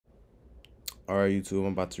Alright, YouTube,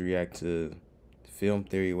 I'm about to react to film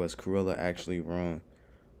theory. Was Cruella actually wrong?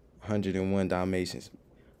 101 Dalmatians.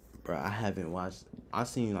 Bro, I haven't watched. I've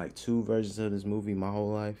seen like 2 versions of this movie my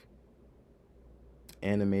whole life.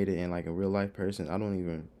 Animated and like a real life person. I don't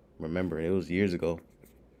even remember. It was years ago.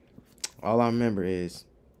 All I remember is,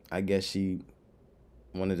 I guess she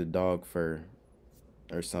wanted a dog fur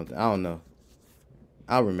or something. I don't know.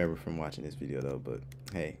 I'll remember from watching this video though, but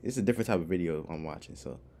hey, it's a different type of video I'm watching,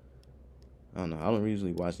 so I don't know. I don't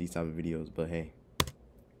usually watch these type of videos, but hey.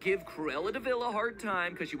 Give Cruella DeVille a hard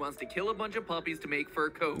time because she wants to kill a bunch of puppies to make fur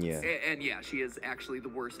coats. Yeah. And yeah, she is actually the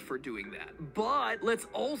worst for doing that. But let's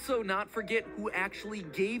also not forget who actually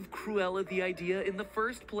gave Cruella the idea in the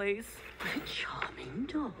first place. A charming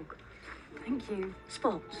dog. Thank you.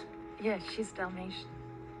 Spots. Yes, she's Dalmatian.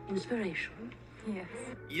 Inspiration. Yes.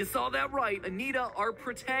 You saw that right. Anita, our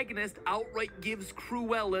protagonist, outright gives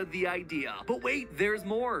Cruella the idea. But wait, there's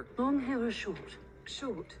more. Long hair or short?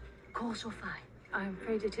 Short. Coarse or fine? I'm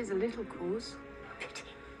afraid it is a little coarse. Pity.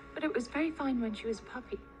 But it was very fine when she was a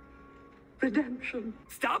puppy. Redemption.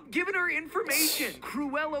 Stop giving her information.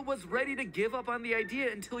 Cruella was ready to give up on the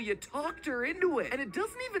idea until you talked her into it. And it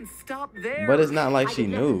doesn't even stop there. But it's not like I she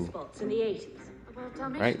did leopard knew. spots in the 80s. Well,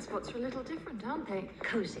 Dalmatian Right. spots are a little different, aren't they?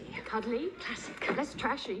 Cozy. Cuddly, Classic. less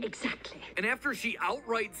trashy. Exactly. And after she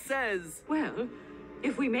outright says, Well,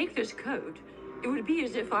 if we make this coat, it would be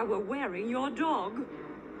as if I were wearing your dog.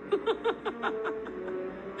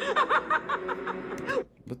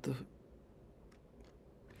 What the?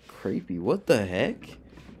 Creepy. What the heck?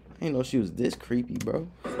 I didn't know she was this creepy, bro.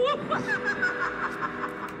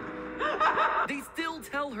 they still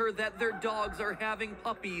tell her that their dogs are having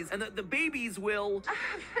puppies and that the babies will...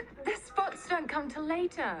 The spots don't come till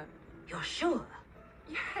later. You're sure?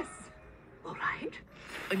 Yes. All right.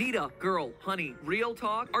 Anita, girl, honey, real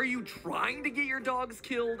talk? Are you trying to get your dogs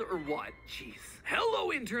killed or what? Jeez.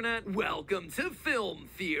 Hello, Internet. Welcome to Film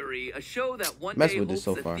Theory, a show that one Mess day with this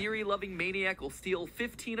hopes so far. a theory-loving maniac will steal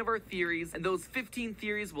 15 of our theories, and those 15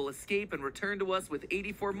 theories will escape and return to us with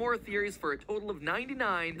 84 more theories for a total of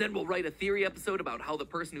 99. Then we'll write a theory episode about how the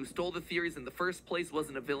person who stole the theories in the first place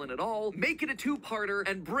wasn't a villain at all, make it a 2-parter,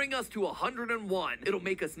 and bring us to 101. It'll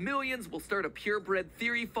make us millions, we'll start a purebred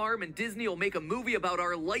theory farm, and Disney will make a movie about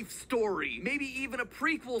our life story. Maybe even a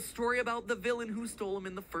prequel story about the villain who stole him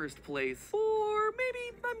in the first place. Or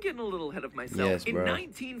maybe I'm getting a little ahead of myself. Yes, In bro.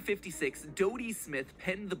 1956, Dodie Smith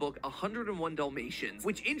penned the book 101 Dalmatians,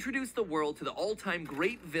 which introduced the world to the all-time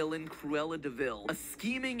great villain Cruella DeVille, a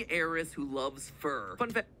scheming heiress who loves fur.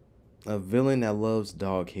 Fun fact. A villain that loves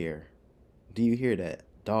dog hair. Do you hear that?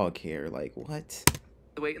 Dog hair. Like, what?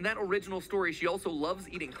 By the way, in that original story, she also loves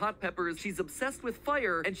eating hot peppers, she's obsessed with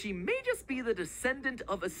fire, and she may just be the descendant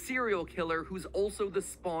of a serial killer who's also the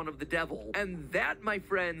spawn of the devil. And that, my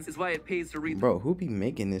friends, is why it pays to read Bro, who be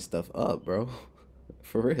making this stuff up, bro?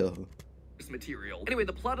 For real. this material. Anyway,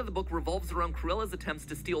 the plot of the book revolves around Cruella's attempts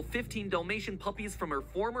to steal 15 Dalmatian puppies from her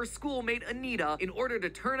former schoolmate Anita in order to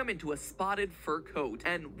turn them into a spotted fur coat.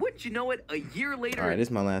 And wouldn't you know it, a year later... Alright, this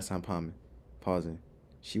is my last time pausing.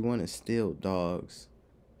 She wanna steal dogs.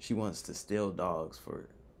 She wants to steal dogs for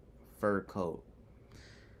fur coat.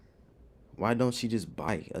 Why don't she just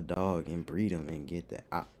buy a dog and breed them and get that?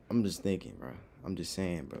 I'm just thinking, bro. I'm just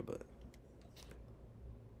saying, bro. But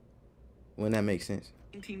wouldn't that make sense?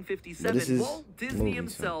 1957, Walt Disney movie,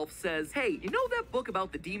 himself says, hey, you know that book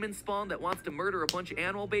about the demon spawn that wants to murder a bunch of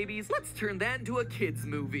animal babies? Let's turn that into a kid's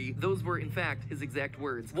movie. Those were, in fact, his exact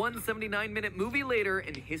words. One 79-minute movie later,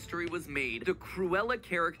 and history was made. The Cruella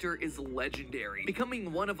character is legendary,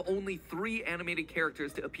 becoming one of only 3 animated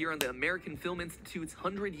characters to appear on the American Film Institute's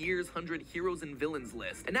 100 Years, 100 Heroes and Villains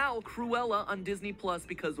list. And now, Cruella on Disney Plus,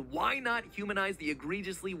 because why not humanize the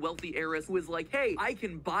egregiously wealthy heiress who is like, hey, I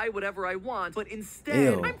can buy whatever I want, but instead,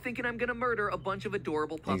 Ew. I'm thinking I'm gonna murder a bunch of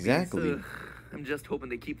adorable puppies. Exactly. Ugh, I'm just hoping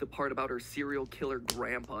they keep the part about her serial killer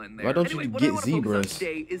grandpa in there. Why don't anyway, you what I get wanna focus on zebras?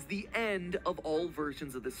 today is the end of all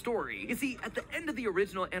versions of the story. You see, at the end of the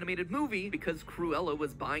original animated movie, because Cruella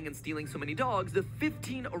was buying and stealing so many dogs, the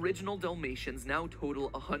 15 original Dalmatians now total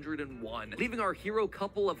 101, leaving our hero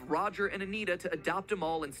couple of Roger and Anita to adopt them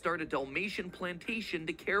all and start a Dalmatian plantation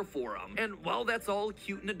to care for them. And while that's all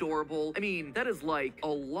cute and adorable, I mean, that is like a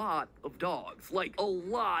lot of dogs. Like a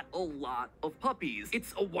lot of puppies.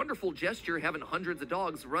 It's a wonderful gesture having than hundreds of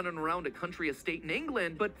dogs running around a country estate in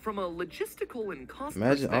England, but from a logistical and cost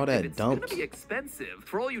Imagine all perspective, that it's gonna dumps. be expensive.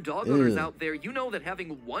 For all you dog owners Ugh. out there, you know that having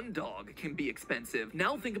one dog can be expensive.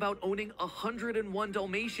 Now think about owning 101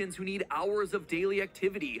 Dalmatians who need hours of daily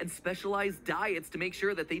activity and specialized diets to make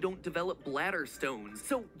sure that they don't develop bladder stones.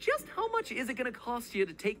 So just how much is it gonna cost you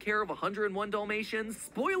to take care of 101 Dalmatians?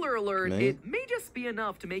 Spoiler alert, Man. it may just be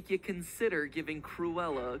enough to make you consider giving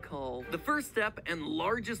Cruella a call. The first step and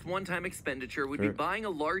largest one-time expenditure would be Sure. buying a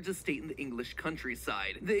large estate in the English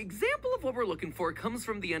countryside. The example of what we're looking for comes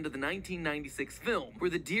from the end of the 1996 film, where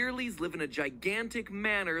the Dearleys live in a gigantic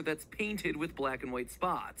manor that's painted with black and white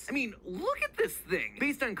spots. I mean, look at this thing.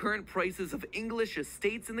 Based on current prices of English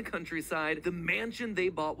estates in the countryside, the mansion they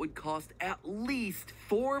bought would cost at least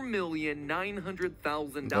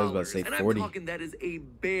 $4,900,000. I was about to say And 40. I'm talking that is a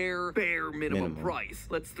bare minimum price.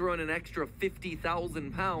 Let's throw in an extra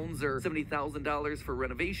 50,000 pounds or $70,000 for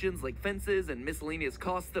renovations like fences and miscellaneous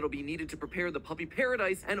costs that'll be needed to prepare the puppy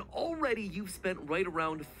paradise, and already you've spent right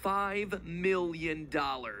around $5 million.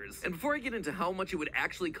 And before I get into how much it would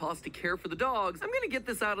actually cost to care for the dogs, I'm gonna get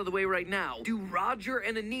this out of the way right now. Do Roger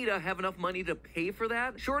and Anita have enough money to pay for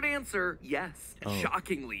that? Short answer, yes. Oh.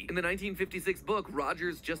 Shockingly. In the 1956 book,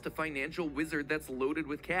 Roger's just a financial wizard that's loaded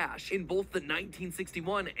with cash. In both the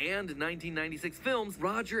 1961 and 1996 films,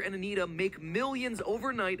 Roger and Anita make millions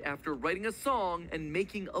overnight after writing a song and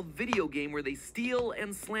making a video game where they steal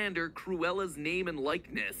and slander Cruella's name and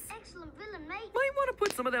likeness. Excellent villain, mate. Might want to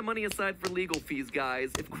put some of that money aside for legal fees,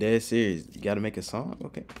 guys. If Dead serious. You gotta make a song?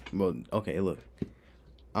 Okay. Well, okay, look.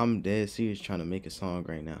 I'm dead serious trying to make a song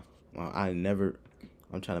right now. Well, I'm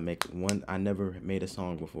trying to make one. I never made a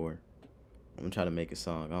song before. I'm trying to make a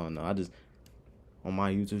song. I don't know. On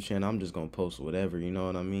my YouTube channel, I'm just gonna post whatever, you know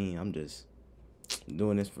what I mean? I'm just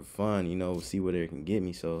doing this for fun, you know, see where it can get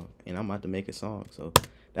me. So, and I'm about to make a song. So,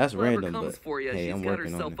 that's whatever random, comes but for you, hey, she's I'm got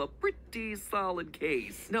working on herself it. a pretty solid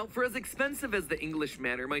case. Now, for as expensive as the English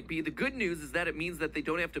manor might be, the good news is that it means that they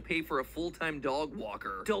don't have to pay for a full-time dog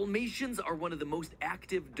walker. Dalmatians are one of the most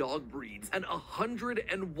active dog breeds, and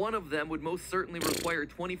 101 of them would most certainly require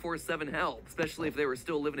 24/7 help, especially if they were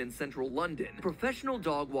still living in central London. Professional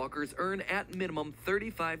dog walkers earn at minimum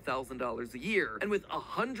 $35,000 a year, and with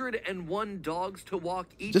 101 dogs to walk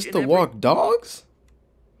each Just and to every walk dogs?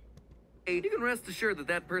 you can rest assured that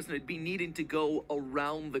that person would be needing to go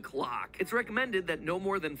around the clock. It's recommended that no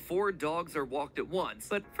more than 4 dogs are walked at once,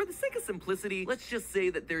 but for the sake of simplicity, let's just say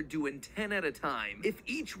that they're doing 10 at a time. If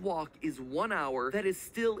each walk is 1 hour, that is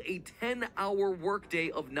still a 10-hour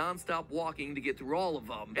workday of nonstop walking to get through all of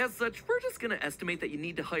them. As such, we're just gonna estimate that you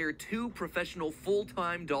need to hire 2 professional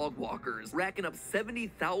full-time dog walkers, racking up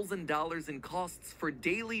 $70,000 in costs for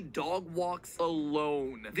daily dog walks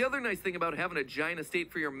alone. The other nice thing about having a giant estate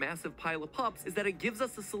for your massive pile of pups is that it gives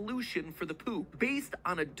us a solution for the poop based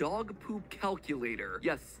on a dog poop calculator.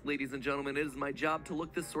 Yes, ladies and gentlemen, it is my job to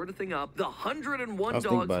look this sort of thing up. The 101 I'll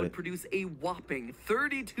think dogs about would it. produce a whopping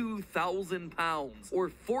 32,000 pounds or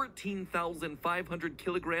 14,500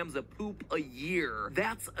 kilograms of poop a year.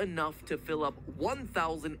 That's enough to fill up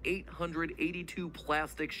 1,882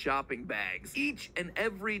 plastic shopping bags. Each and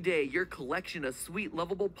every day, your collection of sweet,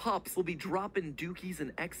 lovable pups will be dropping dookies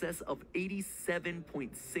in excess of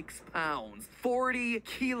 87.6 pounds. 40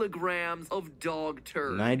 kilograms of dog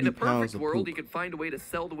turd. 90 In a pounds perfect of world, poop. you could find a way to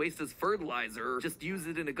sell the waste as fertilizer or just use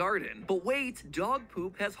it in a garden. But wait, dog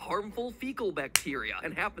poop has harmful fecal bacteria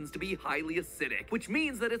and happens to be highly acidic, which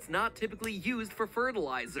means that it's not typically used for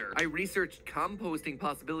fertilizer. I researched composting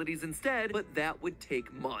possibilities instead, but that would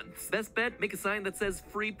take months. Best bet, make a sign that says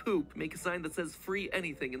free poop. Make a sign that says free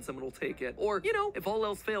anything and someone will take it. Or, you know, if all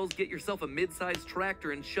else fails, get yourself a mid-sized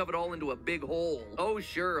tractor and shove it all into a big hole. Oh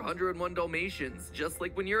sure, 101 Dalmatians, just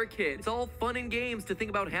like when you're a kid. It's all fun and games to think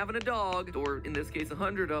about having a dog, or in this case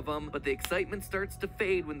 100 of them, but the excitement starts to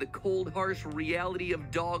fade when the cold, harsh reality of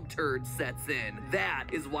dog turd sets in. That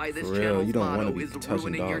is why this For real, channel's you don't wanna motto be is touching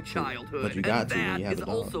ruining your dog poop, childhood. but you got and to when that you have is a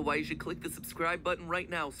dog. also why you should click the subscribe button right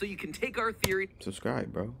now so you can take our theory.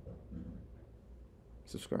 Subscribe, bro.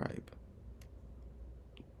 Subscribe.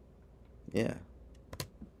 Yeah.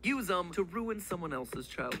 Use them to ruin someone else's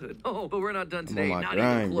childhood. Oh, but we're not done I'm today. on my Not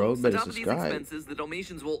grind, even bro. close. On Better top of these subscribe. expenses, the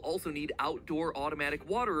Dalmatians will also need outdoor automatic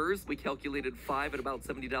waterers. We calculated 5 at about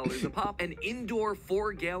 $70 a pop, and indoor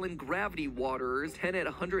 4-gallon gravity waterers, 10 at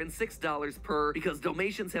 $106 per, because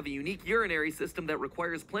Dalmatians have a unique urinary system that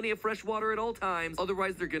requires plenty of fresh water at all times.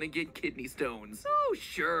 Otherwise, they're gonna get kidney stones. Oh,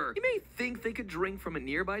 sure. You may think they could drink from a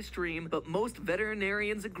nearby stream, but most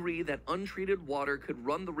veterinarians agree that untreated water could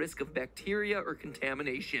run the risk of bacteria or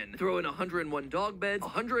contamination. addition. Throw in 101 dog beds,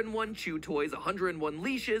 101 chew toys, 101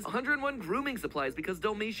 leashes, 101 grooming supplies because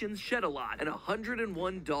Dalmatians shed a lot, and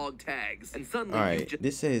 101 dog tags. And suddenly, All right,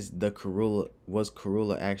 this says the Cruella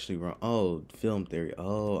actually wrong? Oh, film theory.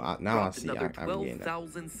 Oh, now I see. another I'm getting that.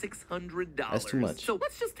 $12,600. That's too much. So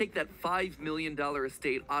let's just take that $5 million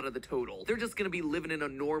estate out of the total. They're just gonna be living in a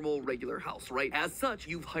normal, regular house, right? As such,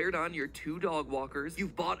 you've hired on your 2 dog walkers,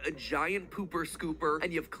 you've bought a giant pooper scooper,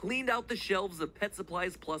 and you've cleaned out the shelves of pet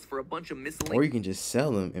supplies plus for a bunch of miscellaneous Or you can just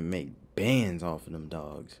sell them and make bands off of them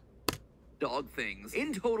dogs. dog things.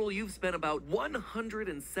 In total, you've spent about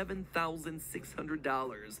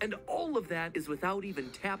 $107,600. And all of that is without even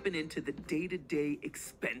tapping into the day-to-day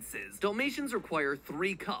expenses. Dalmatians require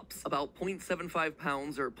 3 cups, about 0.75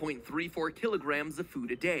 pounds or 0.34 kilograms of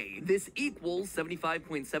food a day. This equals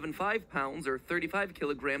 75.75 pounds or 35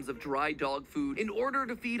 kilograms of dry dog food in order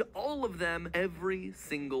to feed all of them every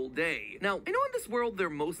single day. Now, I know in this world they're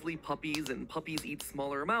mostly puppies and puppies eat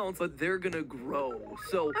smaller amounts, but they're gonna grow.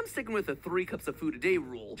 So I'm sticking with a 3 cups of food a day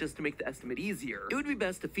rule, just to make the estimate easier. It would be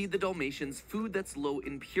best to feed the Dalmatians food that's low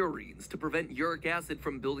in purines to prevent uric acid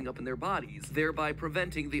from building up in their bodies, thereby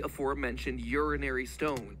preventing the aforementioned urinary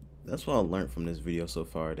stone. That's what I learned from this video so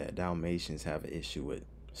far, that Dalmatians have an issue with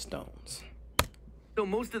stones. So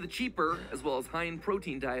most of the cheaper, as well as high in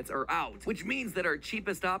protein diets are out, which means that our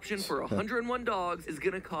cheapest option for 101 dogs is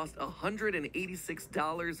gonna cost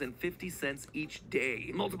 $186.50 each day.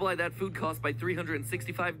 Multiply that food cost by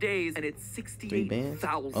 365 days, and it's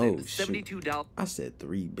 $68,072. I said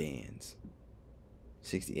 3 bands.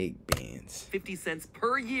 68 bands. 50 cents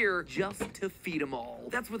per year just to feed them all.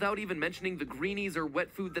 That's without even mentioning the greenies or wet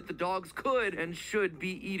food that the dogs could and should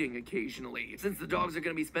be eating occasionally. Since the dogs are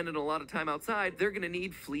going to be spending a lot of time outside, they're going to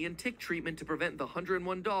need flea and tick treatment to prevent the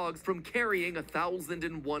 101 dogs from carrying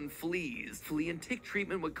 1,001 fleas. Flea and tick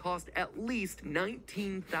treatment would cost at least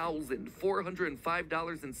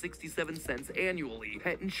 $19,405.67 annually.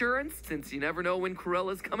 Pet insurance? Since you never know when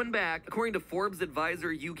Cruella's coming back. According to Forbes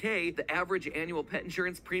Advisor UK, the average annual pet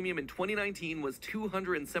insurance premium in 2019 was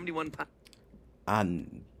 £271. I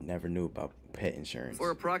never knew about pet insurance. Or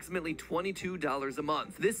approximately $22 a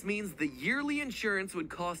month. This means the yearly insurance would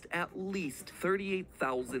cost at least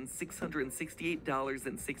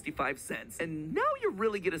 $38,668.65. And now you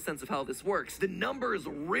really get a sense of how this works. The numbers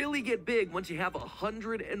really get big once you have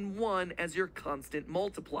 101 as your constant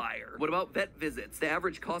multiplier. What about vet visits? The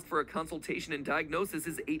average cost for a consultation and diagnosis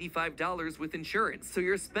is $85 with insurance. So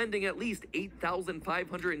you're spending at least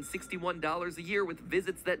 $8,561 a year with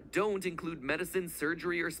visits that don't include medicine,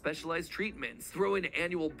 surgery, or specialized treatments. Throw in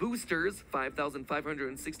annual boosters,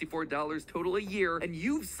 $5,564 total a year, and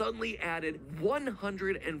you've suddenly added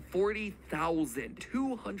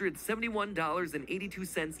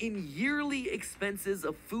 $140,271.82 in yearly expenses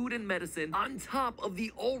of food and medicine on top of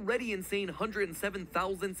the already insane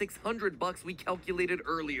 $107,600 we calculated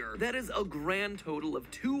earlier. That is a grand total of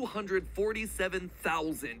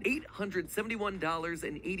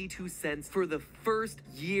 $247,871.82 for the first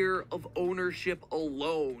year of ownership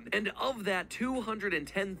alone. And of that,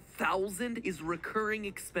 $210,000 is recurring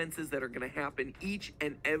expenses that are going to happen each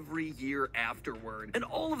and every year afterward. And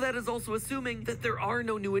all of that is also assuming that there are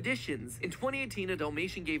no new additions. In 2018, a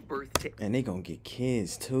Dalmatian gave birth to... And they gonna get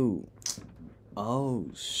kids too. Oh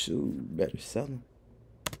shoot, better sell them.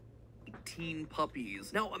 18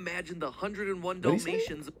 puppies. Now imagine the 101 What'd he say?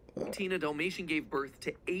 Dalmatians. A Dalmatian gave birth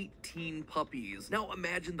to 18 puppies. Now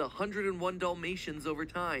imagine the 101 Dalmatians over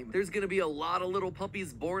time. There's going to be a lot of little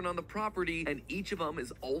puppies born on the property, and each of them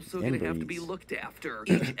is also going to have to be looked after.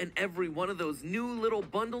 Each and every one of those new little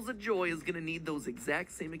bundles of joy is going to need those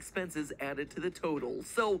exact same expenses added to the total.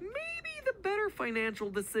 So maybe the better financial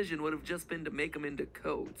decision would have just been to make them into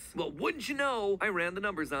coats. Well, wouldn't you know, I ran the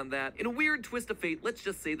numbers on that. In a weird twist of fate, let's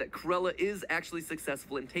just say that Cruella is actually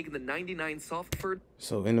successful in taking the 99 soft fur.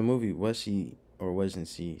 So in the movie, was she or wasn't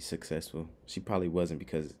she successful? She probably wasn't,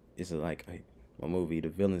 because it's like a movie, the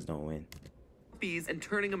villains don't win. And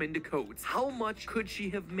turning them into coats. How much could she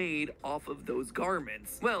have made off of those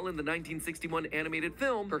garments? Well, in the 1961 animated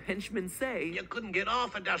film, her henchmen say, You couldn't get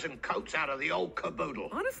half a dozen coats out of the old caboodle.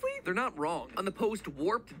 honestly, they're not wrong. On the post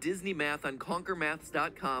Warped Disney Math on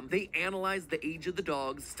ConquerMaths.com, they analyzed the age of the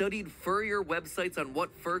dogs, studied furrier websites on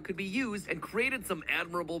what fur could be used, and created some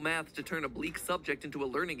admirable math to turn a bleak subject into a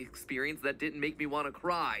learning experience that didn't make me want to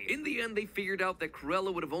cry. In the end, they figured out that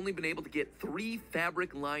Cruella would have only been able to get 3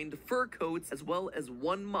 fabric-lined fur coats, as well well as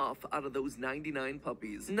 1 muff out of those 99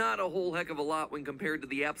 puppies. Not a whole heck of a lot when compared to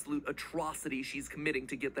the absolute atrocity she's committing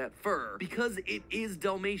to get that fur. Because it is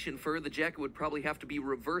Dalmatian fur, the jacket would probably have to be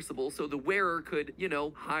reversible so the wearer could, you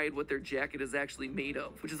know, hide what their jacket is actually made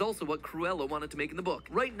of, which is also what Cruella wanted to make in the book.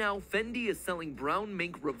 Right now, Fendi is selling brown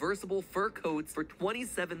mink reversible fur coats for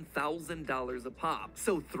 $27,000 a pop.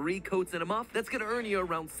 So 3 coats and a muff, that's gonna earn you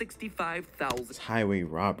around $65,000. It's highway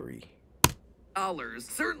robbery.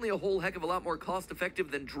 Certainly a whole heck of a lot more cost effective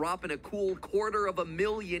than dropping a cool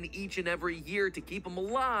 $250,000 each and every year to keep them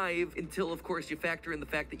alive, until of course you factor in the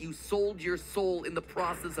fact that you sold your soul in the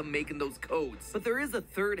process of making those coats. But there is a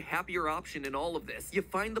third, happier option in all of this. You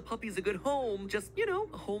find the puppies a good home, just, you know,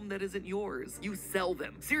 a home that isn't yours. You sell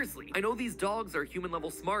them. Seriously, I know these dogs are human level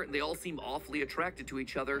smart and they all seem awfully attracted to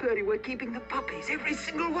each other. Bertie, we're keeping the puppies, every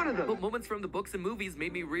single one of them. But moments from the books and movies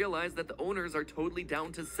made me realize that the owners are totally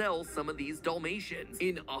down to sell some of these Dalmatians.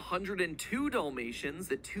 In 102 Dalmatians,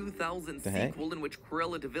 the 2000 sequel in which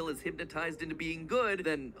Cruella de Vil is hypnotized into being good,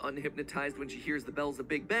 then unhypnotized when she hears the bells of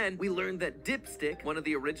Big Ben, we learned that Dipstick, one of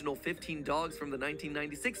the original 15 dogs from the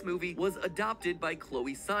 1996 movie, was adopted by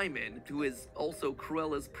Chloe Simon, who is also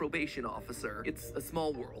Cruella's probation officer. It's a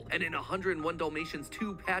small world. And in 101 Dalmatians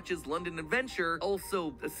 2 Patch's London Adventure,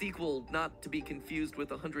 also a sequel not to be confused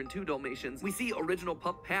with 102 Dalmatians, we see original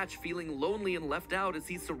pup Patch feeling lonely and left out as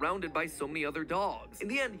he's surrounded by so many other dogs. In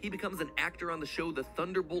the end, he becomes an actor on the show The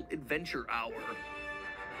Thunderbolt Adventure Hour.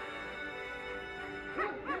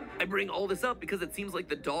 I bring all this up because it seems like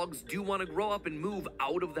the dogs do want to grow up and move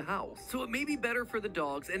out of the house. So it may be better for the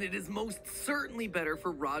dogs, and it is most certainly better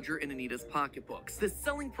for Roger and Anita's pocketbooks. The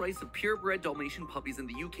selling price of purebred Dalmatian puppies in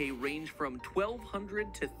the UK range from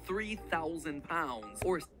 £1,200 to £3,000,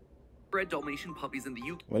 or bred Dalmatian puppies in the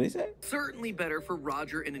UK. What is that? Certainly better for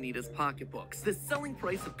Roger and Anita's pocketbooks. The selling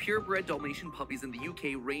price of purebred Dalmatian puppies in the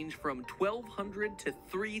UK range from £1,200 to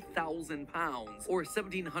 £3,000, or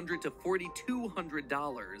 $1,700 to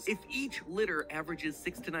 $4,200. If each litter averages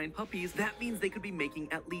 6 to 9 puppies, that means they could be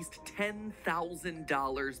making at least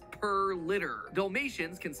 $10,000 per litter.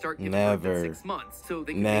 Dalmatians can start giving birth in 6 months, so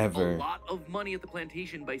they can make a lot of money at the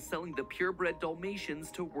plantation by selling the purebred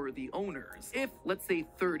Dalmatians to worthy owners. If, let's say,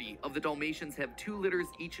 30 of the Dalmatians have 2 litters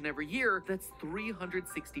each and every year, that's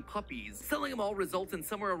 360 puppies. Selling them all results in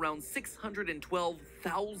somewhere around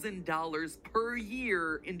 $612,000 per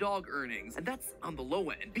year in dog earnings, and that's on the low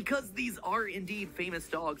end. Because these are indeed famous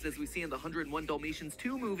dogs, as we see in the 101 Dalmatians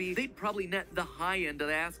 2 movie, they'd probably net the high end of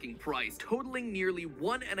the asking price, totaling nearly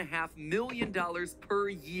 $1.5 million per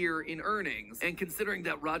year in earnings. And considering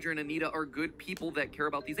that Roger and Anita are good people that care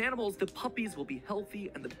about these animals, the puppies will be healthy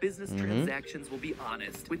and the business transactions will be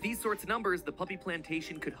honest. With these sorts of numbers, the puppy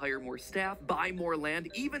plantation could hire more staff, buy more land,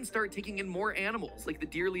 even start taking in more animals, like the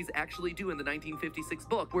Dearleys actually do in the 1956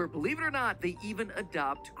 book, where, believe it or not, they even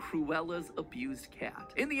adopt Cruella's abused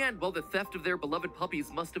cat. In the end, while the theft of their beloved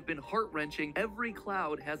puppies must have been heart-wrenching, every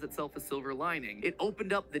cloud has itself a silver lining. It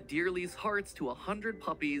opened up the Dearleys' hearts to 100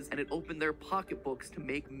 puppies, and it opened their pocketbooks to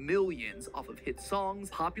make millions off of hit songs,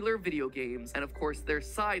 popular video games, and of course their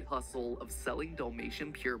side hustle of selling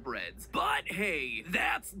Dalmatian purebreds. But hey,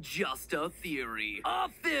 that's just a theory. A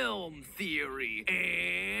film theory.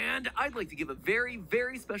 And I'd like to give a very,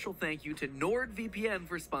 very special thank you to NordVPN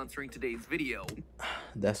for sponsoring today's video.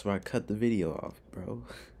 That's where I cut the video off, bro.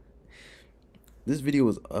 This video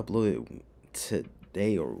was uploaded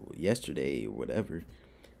today or yesterday or whatever.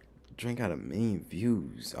 Drink out 1 million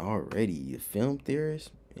views already. The film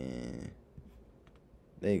theorists, man,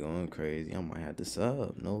 they going crazy. I might have to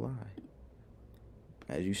sub, no lie,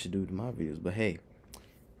 as you should do to my videos. But hey,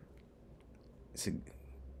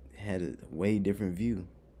 had a way different view.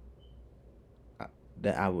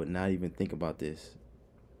 That I would not even think about this.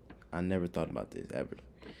 I never thought about this ever.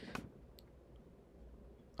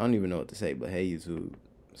 I don't even know what to say, but hey, YouTube,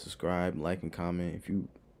 subscribe, like, and comment. If you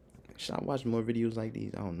should I watch more videos like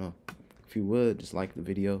these? I don't know. If you would, just like the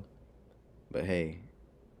video. But hey,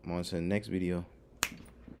 I'm on to the next video.